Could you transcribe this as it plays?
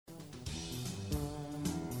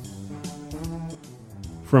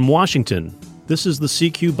From Washington, this is the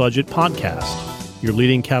CQ Budget Podcast, your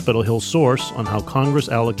leading Capitol Hill source on how Congress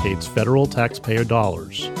allocates federal taxpayer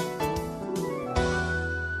dollars.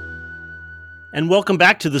 And welcome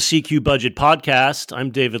back to the CQ Budget Podcast. I'm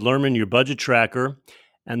David Lerman, your budget tracker,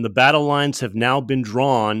 and the battle lines have now been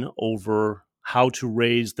drawn over how to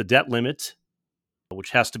raise the debt limit,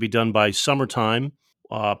 which has to be done by summertime.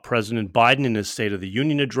 President Biden, in his State of the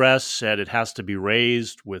Union address, said it has to be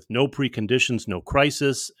raised with no preconditions, no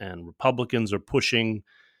crisis, and Republicans are pushing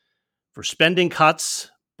for spending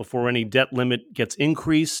cuts before any debt limit gets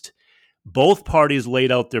increased. Both parties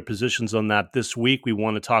laid out their positions on that this week. We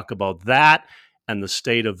want to talk about that and the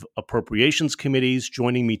state of appropriations committees.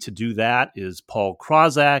 Joining me to do that is Paul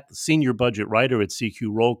Krawczak, the senior budget writer at CQ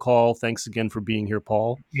Roll Call. Thanks again for being here,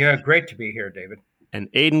 Paul. Yeah, great to be here, David. And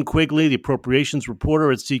Aidan Quigley, the appropriations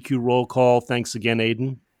reporter at CQ Roll Call. Thanks again,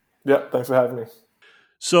 Aidan. Yeah, thanks for having me.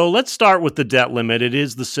 So let's start with the debt limit. It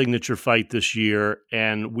is the signature fight this year.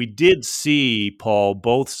 And we did see, Paul,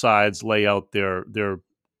 both sides lay out their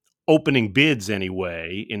opening bids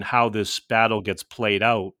anyway in how this battle gets played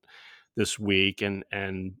out this week. And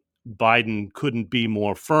Biden couldn't be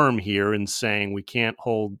more firm here in saying we can't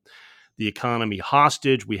hold the economy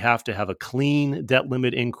hostage. We have to have a clean debt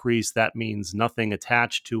limit increase. That means nothing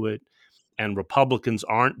attached to it. And Republicans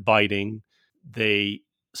aren't biting. They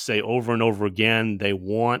say over and over again they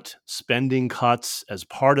want spending cuts as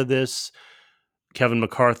part of this. Kevin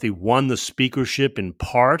McCarthy won the speakership in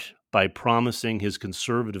part by promising his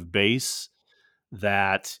conservative base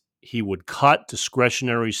that he would cut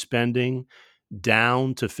discretionary spending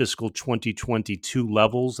down to fiscal 2022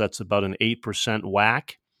 levels. That's about an 8%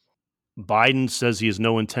 whack. Biden says he has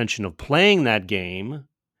no intention of playing that game,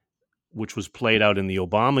 which was played out in the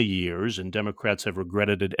Obama years, and Democrats have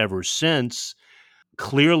regretted it ever since.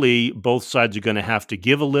 Clearly, both sides are going to have to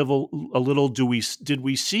give a little. Did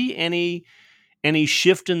we see any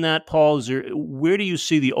shift in that, Paul? Where do you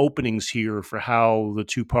see the openings here for how the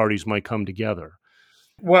two parties might come together?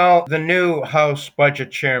 Well, the new House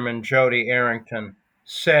Budget Chairman, Jody Arrington,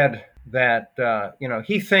 said that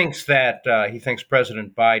he thinks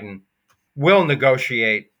President Biden will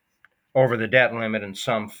negotiate over the debt limit in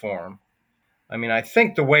some form. I mean, I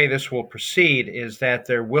think the way this will proceed is that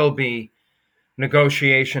there will be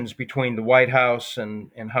negotiations between the White House and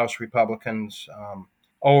House Republicans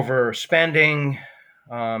over spending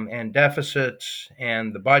and deficits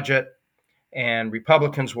and the budget. And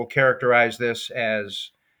Republicans will characterize this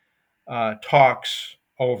as talks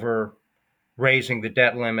over raising the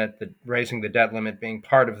debt limit being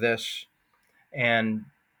part of this. And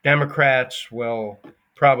Democrats will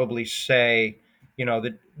probably say,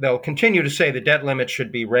 that they'll continue to say the debt limit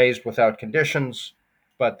should be raised without conditions,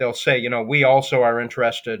 but they'll say, we also are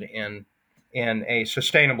interested in a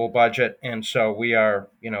sustainable budget, and so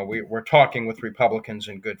we're talking with Republicans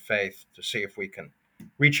in good faith to see if we can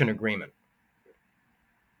reach an agreement.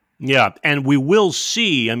 Yeah, and we will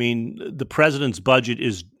see. I mean, the president's budget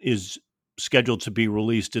is scheduled to be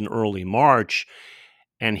released in early March,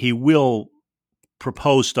 and he will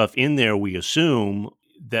propose stuff in there, we assume,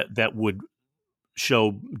 that would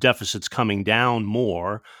show deficits coming down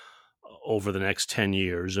more over the next 10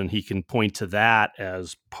 years, and he can point to that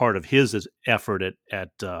as part of his effort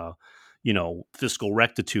at fiscal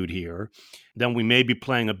rectitude here. Then we may be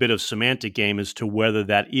playing a bit of semantic game as to whether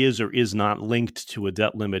that is or is not linked to a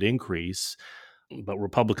debt limit increase. But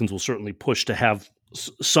Republicans will certainly push to have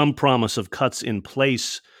some promise of cuts in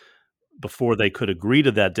place before they could agree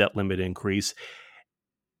to that debt limit increase.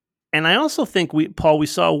 And I also think we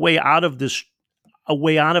saw a way out of this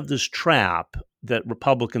trap that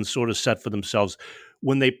Republicans sort of set for themselves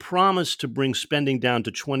when they promised to bring spending down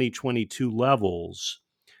to 2022 levels.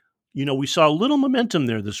 We saw a little momentum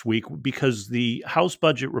there this week because the House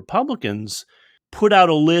budget Republicans put out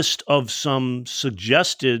a list of some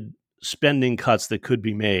suggested spending cuts that could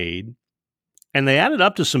be made. And they added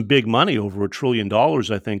up to some big money, over $1 trillion,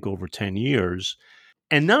 I think, over 10 years.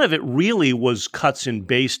 And none of it really was cuts in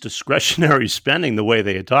base discretionary spending the way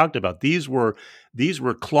they had talked about. These were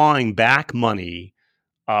clawing back money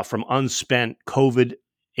from unspent COVID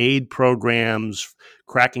aid programs,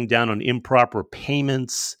 cracking down on improper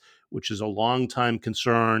payments, which is a long-time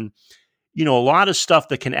concern. A lot of stuff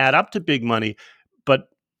that can add up to big money, but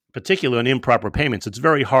particularly on improper payments, it's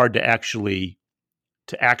very hard to actually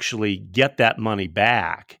get that money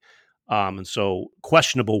back. And so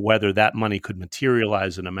questionable whether that money could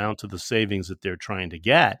materialize and amount to the savings that they're trying to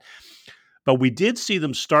get. But we did see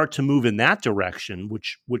them start to move in that direction,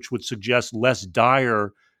 which would suggest less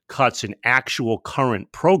dire cuts in actual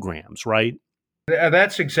current programs, right?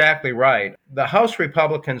 That's exactly right. The House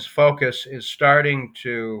Republicans' focus is starting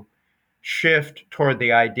to shift toward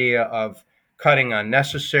the idea of cutting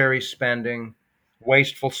unnecessary spending,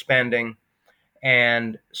 wasteful spending.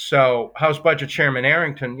 And so House Budget Chairman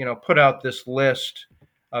Arrington, put out this list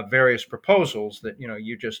of various proposals that,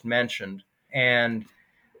 you just mentioned. And,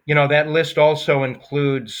 that list also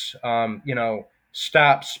includes,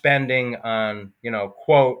 stop spending on,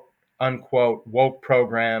 quote unquote, woke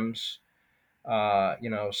programs,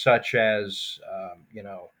 such as,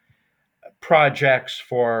 projects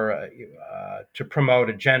for to promote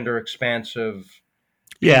a gender expansive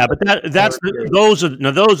Yeah, but policy. those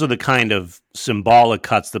are the kind of symbolic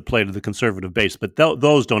cuts that play to the conservative base, but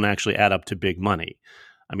those don't actually add up to big money.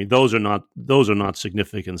 I mean, those are not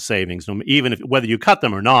significant savings, even if whether you cut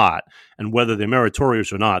them or not, and whether they're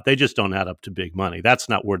meritorious or not, they just don't add up to big money. That's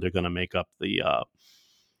not where they're going to make up the.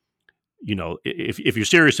 If you're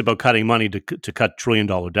serious about cutting money to cut $1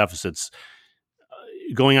 trillion deficits,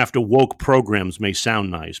 going after woke programs may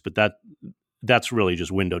sound nice, but that's really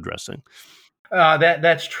just window dressing.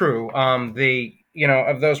 That's true. The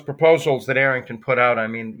of those proposals that Arrington put out, I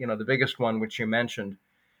mean, the biggest one which you mentioned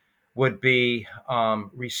would be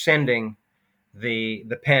rescinding the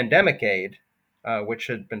pandemic aid, which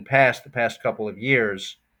had been passed the past couple of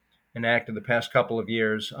years, enacted the past couple of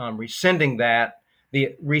years, rescinding that,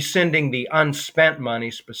 rescinding the unspent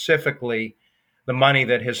money, specifically the money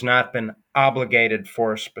that has not been obligated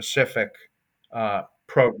for specific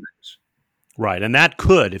programs. Right, and that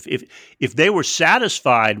could, if they were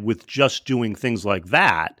satisfied with just doing things like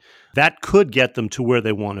that, that could get them to where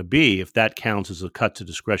they want to be if that counts as a cut to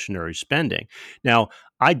discretionary spending. Now,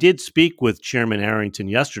 I did speak with Chairman Arrington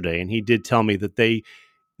yesterday, and he did tell me that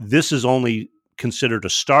this is only considered a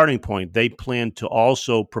starting point. They plan to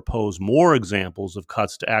also propose more examples of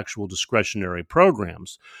cuts to actual discretionary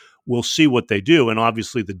programs. We'll see what they do, and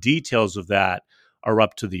obviously the details of that are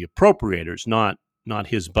up to the appropriators, not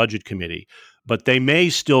his budget committee. But they may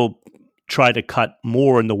still try to cut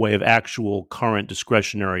more in the way of actual current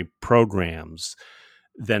discretionary programs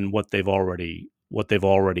than what they've already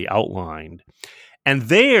outlined. And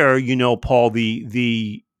there, Paul,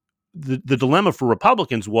 the dilemma for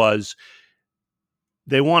Republicans was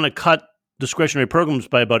they want to cut discretionary programs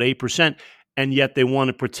by about 8%, and yet they want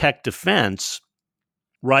to protect defense,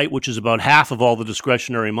 right, which is about half of all the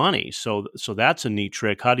discretionary money. So that's a neat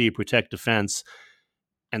trick. How do you protect defense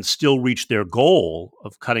and still reach their goal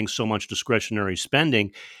of cutting so much discretionary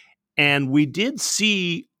spending? And we did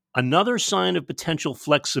see another sign of potential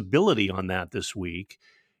flexibility on that this week.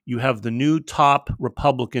 You have the new top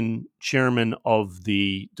Republican chairman of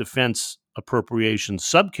the Defense Appropriations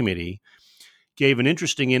Subcommittee gave an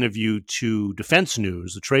interesting interview to Defense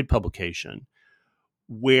News, the trade publication,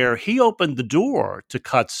 where he opened the door to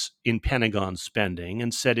cuts in Pentagon spending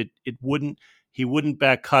and said he wouldn't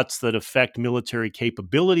back cuts that affect military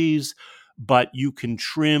capabilities, but you can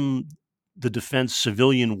trim the defense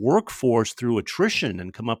civilian workforce through attrition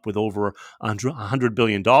and come up with over $100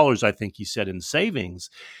 billion, I think he said, in savings.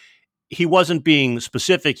 He wasn't being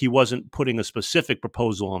specific. He wasn't putting a specific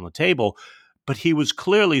proposal on the table, but he was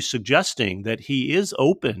clearly suggesting that he is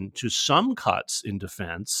open to some cuts in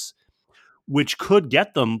defense, which could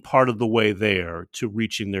get them part of the way there to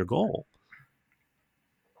reaching their goal.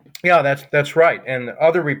 Yeah, that's right. And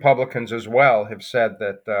other Republicans as well have said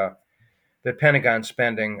that that Pentagon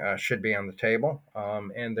spending should be on the table.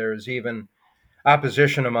 And there's even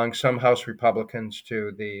opposition among some House Republicans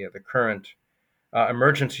to the current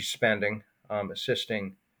emergency spending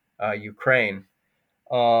assisting Ukraine.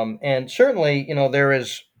 And certainly,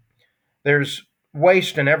 there's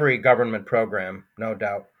waste in every government program, no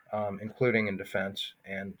doubt, including in defense.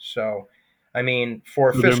 And so, I mean,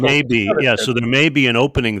 for So there fiscal may be, yeah. conservatism, So there may be an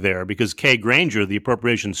opening there because Kay Granger, the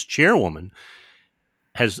appropriations chairwoman,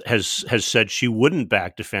 has said she wouldn't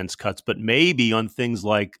back defense cuts, but maybe on things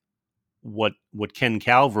like what Ken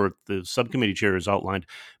Calvert, the subcommittee chair, has outlined,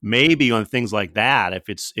 maybe on things like that, if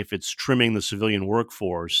it's trimming the civilian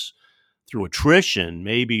workforce through attrition,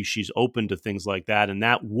 maybe she's open to things like that, and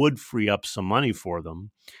that would free up some money for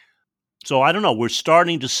them. So I don't know. We're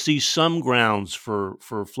starting to see some grounds for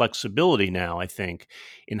flexibility now, I think,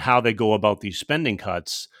 in how they go about these spending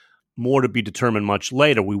cuts. More to be determined much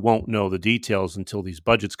later. We won't know the details until these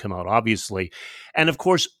budgets come out, obviously. And of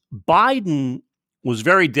course, Biden was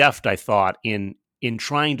very deft, I thought, in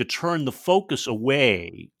trying to turn the focus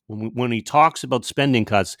away. When he talks about spending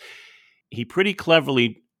cuts, he pretty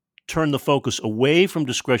cleverly turned the focus away from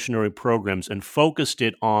discretionary programs and focused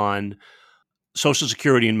it on Social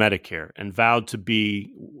Security and Medicare, and vowed to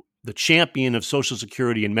be the champion of Social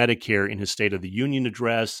Security and Medicare in his State of the Union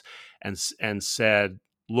address, and said,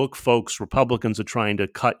 "Look, folks, Republicans are trying to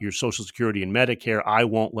cut your Social Security and Medicare. I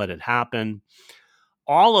won't let it happen."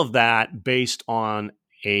 All of that based on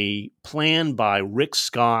a plan by Rick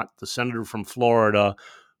Scott, the senator from Florida,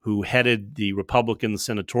 who headed the Republican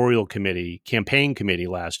senatorial campaign committee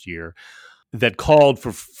last year, that called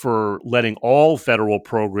for letting all federal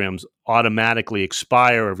programs automatically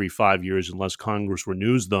expire every 5 years unless Congress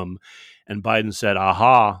renews them. And Biden said,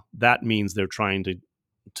 aha, that means they're trying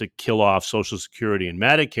to kill off Social Security and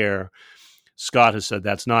Medicare. Scott has said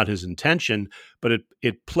that's not his intention, but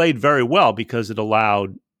it played very well because it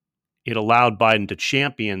allowed Biden to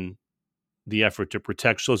champion the effort to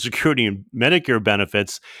protect Social Security and Medicare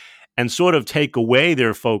benefits and sort of take away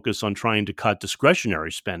their focus on trying to cut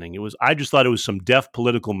discretionary spending. I just thought it was some deft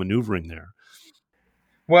political maneuvering there.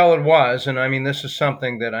 Well, it was, and I mean, this is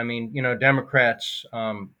something that Democrats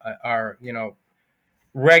are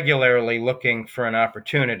regularly looking for an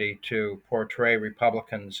opportunity to portray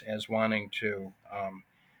Republicans as wanting to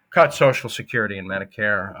cut Social Security and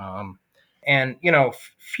Medicare. And,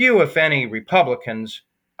 few, if any, Republicans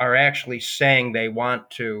are actually saying they want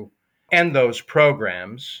to end those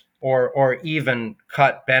programs or even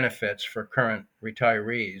cut benefits for current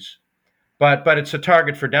retirees. But it's a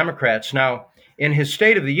target for Democrats. Now, in his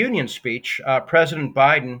State of the Union speech, President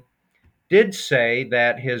Biden did say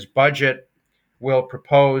that his budget will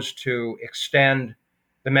propose to extend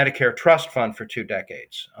the Medicare Trust Fund for 2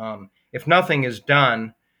 decades. If nothing is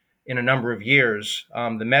done in a number of years,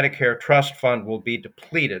 the Medicare Trust Fund will be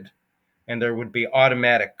depleted, and there would be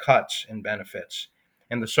automatic cuts in benefits.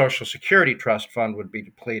 And the Social Security Trust Fund would be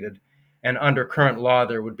depleted, and under current law,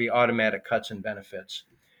 there would be automatic cuts in benefits.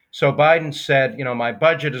 So Biden said, my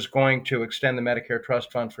budget is going to extend the Medicare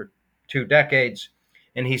Trust Fund for 2 decades,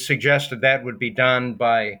 and he suggested that would be done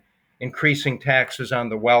by increasing taxes on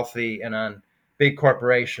the wealthy and on big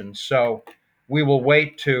corporations. So we will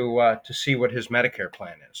wait to see what his Medicare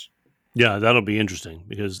plan is. Yeah, that'll be interesting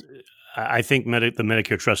because I think the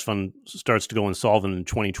Medicare Trust Fund starts to go insolvent in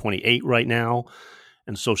 2028 right now,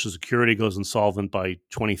 and Social Security goes insolvent by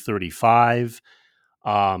 2035.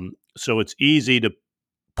 So it's easy to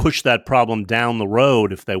push that problem down the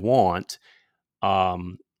road if they want.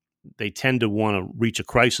 They tend to want to reach a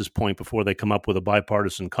crisis point before they come up with a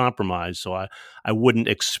bipartisan compromise. So I wouldn't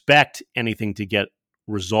expect anything to get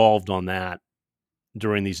resolved on that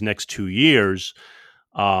during these next 2 years.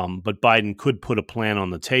 But Biden could put a plan on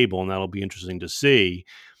the table, and that'll be interesting to see.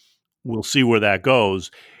 We'll see where that goes.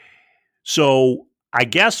 So I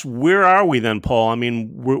guess where are we then, Paul? I mean,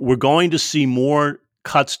 we're going to see more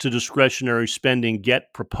cuts to discretionary spending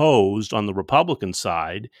get proposed on the Republican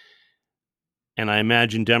side, and I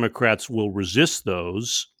imagine Democrats will resist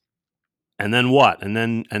those. And then what? And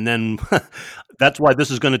then that's why this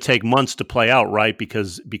is going to take months to play out, right?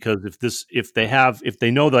 Because if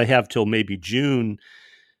they know they have till maybe June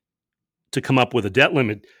to come up with a debt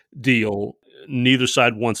limit deal, neither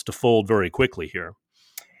side wants to fold very quickly here.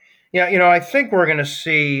 Yeah, I think we're going to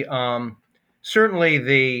see certainly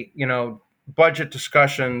the budget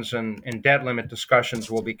discussions and debt limit discussions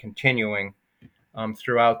will be continuing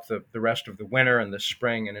throughout the rest of the winter and the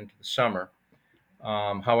spring and into the summer,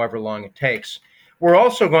 however long it takes. We're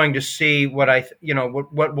also going to see what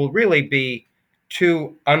will really be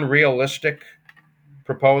 2 unrealistic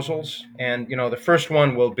proposals, and the first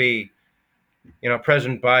one will be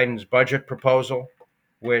President Biden's budget proposal,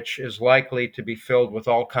 which is likely to be filled with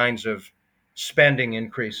all kinds of spending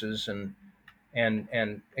increases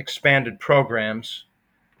and expanded programs,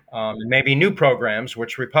 maybe new programs,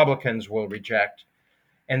 which Republicans will reject.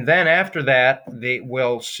 And then after that,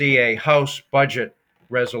 we'll see a House budget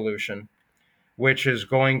resolution, which is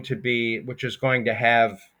going to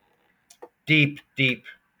have deep, deep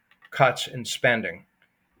cuts in spending,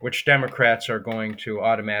 which Democrats are going to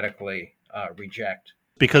automatically reject.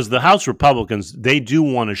 Because the House Republicans, they do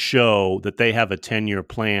want to show that they have a 10-year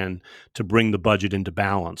plan to bring the budget into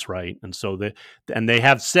balance, right? And so they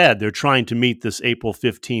have said they're trying to meet this April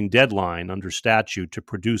 15 deadline under statute to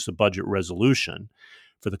produce a budget resolution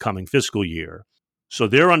for the coming fiscal year. So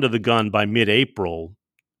they're under the gun by mid-April.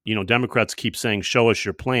 Democrats keep saying, show us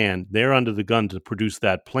your plan. They're under the gun to produce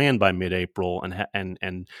that plan by mid-April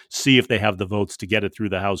and see if they have the votes to get it through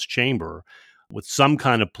the House chamber with some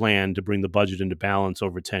kind of plan to bring the budget into balance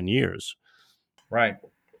over 10 years. Right.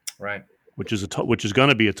 Which is going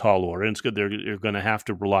to be a tall order. And it's good. They're going to have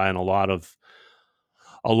to rely on a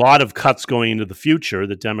lot of cuts going into the future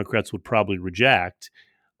that Democrats would probably reject.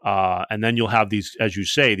 And then you'll have these, as you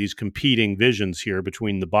say, these competing visions here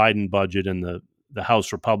between the Biden budget and the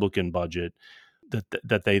House Republican budget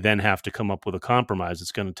that they then have to come up with a compromise.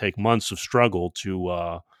 It's going to take months of struggle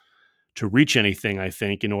to reach anything, I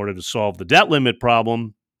think, in order to solve the debt limit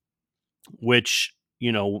problem, which,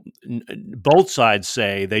 both sides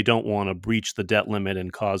say they don't want to breach the debt limit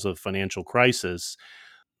and cause a financial crisis.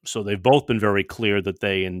 So they've both been very clear that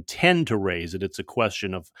they intend to raise it. It's a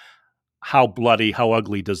question of how bloody, how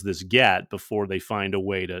ugly does this get before they find a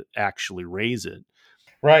way to actually raise it.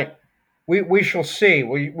 Right. We shall see.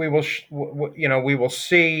 We will we will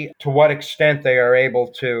see to what extent they are able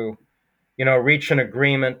to reach an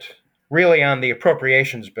agreement really on the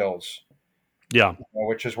appropriations bills. Yeah.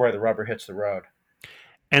 Which is where the rubber hits the road.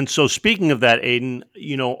 And so, speaking of that, Aidan,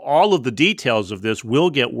 all of the details of this will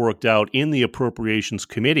get worked out in the appropriations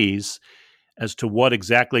committees as to what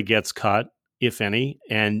exactly gets cut, if any.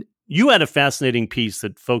 And you had a fascinating piece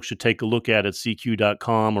that folks should take a look at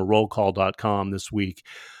CQ.com or rollcall.com this week,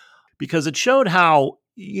 because it showed how,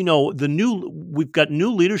 we've got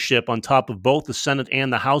new leadership on top of both the Senate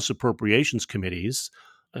and the House appropriations committees.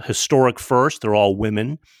 A historic first, they're all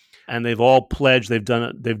women. And they've all pledged. They've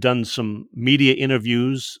done some media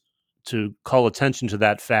interviews to call attention to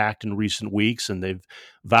that fact in recent weeks, and they've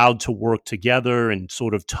vowed to work together and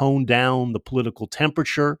sort of tone down the political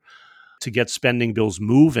temperature to get spending bills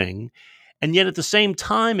moving. And yet, at the same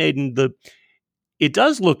time, Aidan, it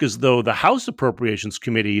does look as though the House Appropriations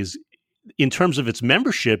Committee is, in terms of its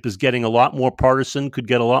membership, is getting a lot more partisan, could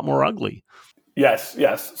get a lot more ugly. Yes.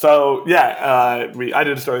 So, I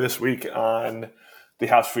did a story this week on the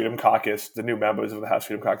House Freedom Caucus, the new members of the House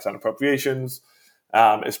Freedom Caucus on Appropriations.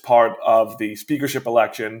 As part of the speakership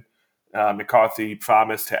election, McCarthy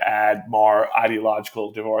promised to add more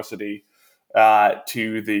ideological diversity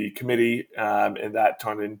to the committee, and that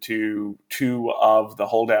turned into two of the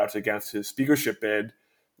holdouts against his speakership bid,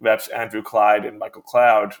 Reps Andrew Clyde and Michael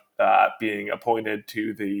Cloud, being appointed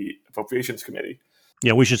to the Appropriations Committee.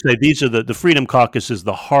 Yeah, we should say these are the Freedom Caucus is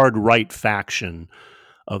the hard right faction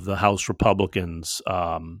of the House Republicans.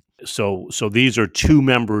 So these are two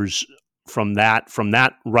members from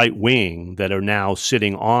that right wing that are now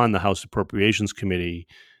sitting on the House Appropriations Committee.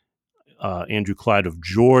 Andrew Clyde of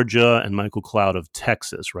Georgia and Michael Cloud of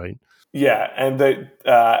Texas, right? Yeah, and they,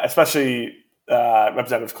 especially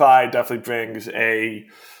Representative Clyde definitely brings a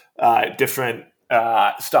different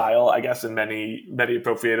style, I guess, than many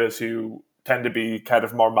appropriators who tend to be kind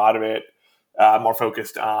of more moderate, more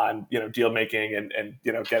focused on deal making and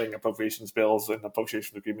getting appropriations bills and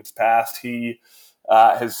appropriations agreements passed. He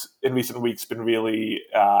has in recent weeks been really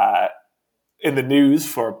in the news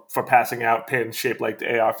for passing out pins shaped like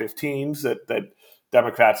the AR-15s that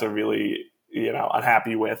Democrats are really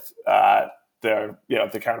unhappy with their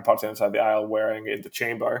the counterparts inside the aisle wearing in the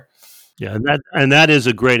chamber. Yeah, and that is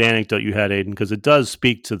a great anecdote you had, Aidan, because it does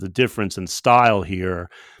speak to the difference in style here.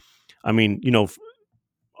 I mean,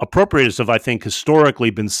 appropriators have, I think, historically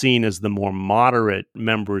been seen as the more moderate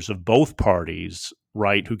members of both parties,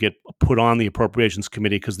 right, who get put on the Appropriations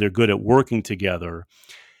Committee because they're good at working together.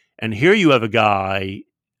 And here you have a guy,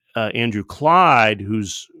 Andrew Clyde,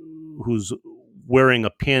 who's wearing a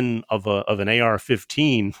pin of an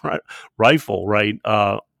AR-15 rifle, right,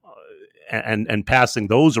 and passing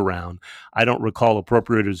those around. I don't recall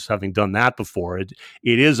appropriators having done that before. It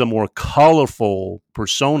is a more colorful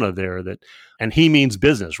persona there and he means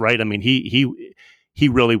business, right? I mean, he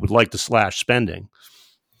really would like to slash spending.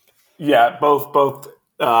 Yeah, both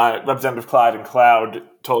Representative Clyde and Cloud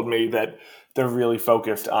told me that they're really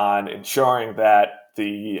focused on ensuring that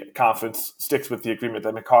the conference sticks with the agreement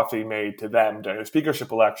that McCarthy made to them during the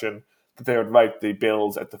speakership election, that they would write the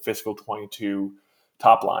bills at the fiscal 22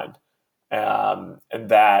 top line. And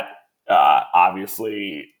that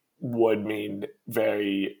obviously would mean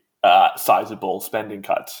very sizable spending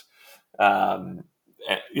cuts. And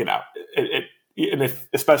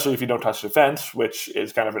especially if you don't touch defense, which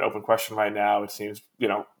is kind of an open question right now, it seems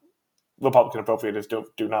Republican appropriators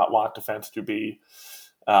do not want defense to be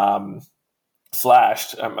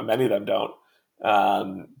slashed. Many of them don't.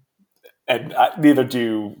 And neither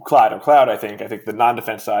do Clyde or Cloud, I think. I think the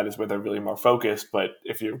non-defense side is where they're really more focused. But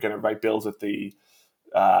if you're going to write bills at the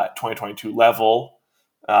 2022 level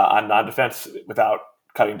on non-defense without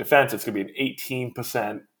cutting defense, it's going to be an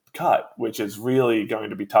 18% cut, which is really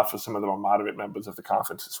going to be tough for some of the more moderate members of the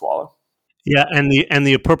conference to swallow. Yeah, and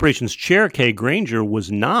the appropriations chair, Kay Granger,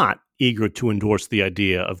 was not eager to endorse the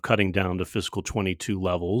idea of cutting down to fiscal 22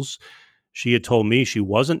 levels. She had told me she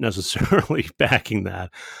wasn't necessarily backing that.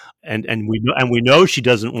 And we know she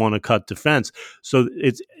doesn't want to cut defense. So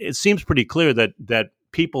it seems pretty clear that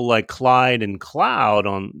people like Clyde and Cloud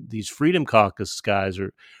on these Freedom Caucus guys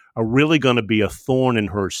are really going to be a thorn in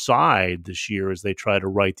her side this year as they try to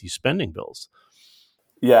write these spending bills.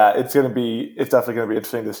 Yeah, it's definitely going to be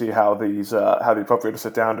interesting to see how how the appropriators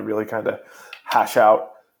sit down to really kind of hash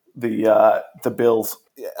out the bills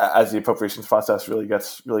as the appropriations process really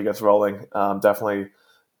gets rolling. Definitely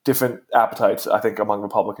different appetites, I think, among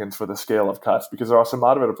Republicans for the scale of cuts, because there are some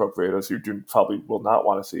moderate appropriators who probably will not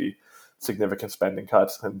want to see significant spending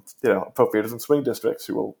cuts, and appropriators in swing districts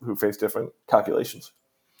who face different calculations.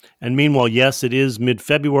 And meanwhile, yes, it is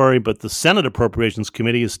mid-February, but the Senate Appropriations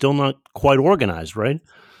Committee is still not quite organized, right?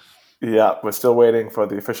 Yeah, we're still waiting for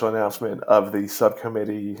the official announcement of the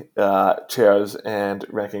subcommittee chairs and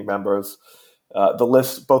ranking members. The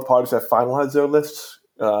list, both parties have finalized their lists,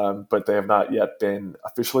 but they have not yet been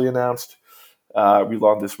officially announced. We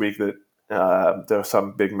learned this week that there are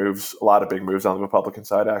some big moves, a lot of big moves on the Republican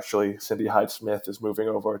side, actually. Cindy Hyde-Smith is moving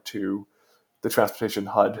over to the Transportation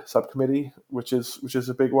HUD subcommittee, which is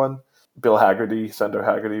a big one. Senator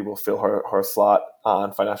Haggerty, will fill her slot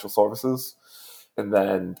on financial services. And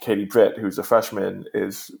then Katie Britt, who's a freshman,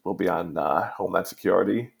 will be on Homeland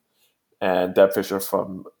Security. And Deb Fischer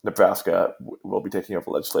from Nebraska will be taking over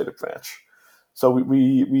the legislative branch. So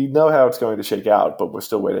we know how it's going to shake out, but we're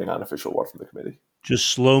still waiting on official word from the committee.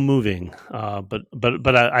 Just slow moving,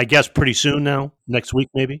 but I guess pretty soon now, next week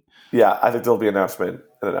maybe. Yeah, I think there'll be an announcement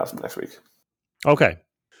next week. Okay.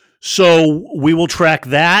 So we will track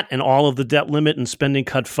that and all of the debt limit and spending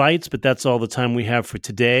cut fights, but that's all the time we have for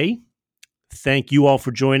today. Thank you all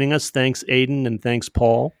for joining us. Thanks, Aidan, and thanks,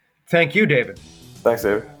 Paul. Thank you, David. Thanks,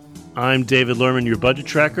 David. I'm David Lerman, your budget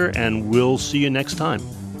tracker, and we'll see you next time.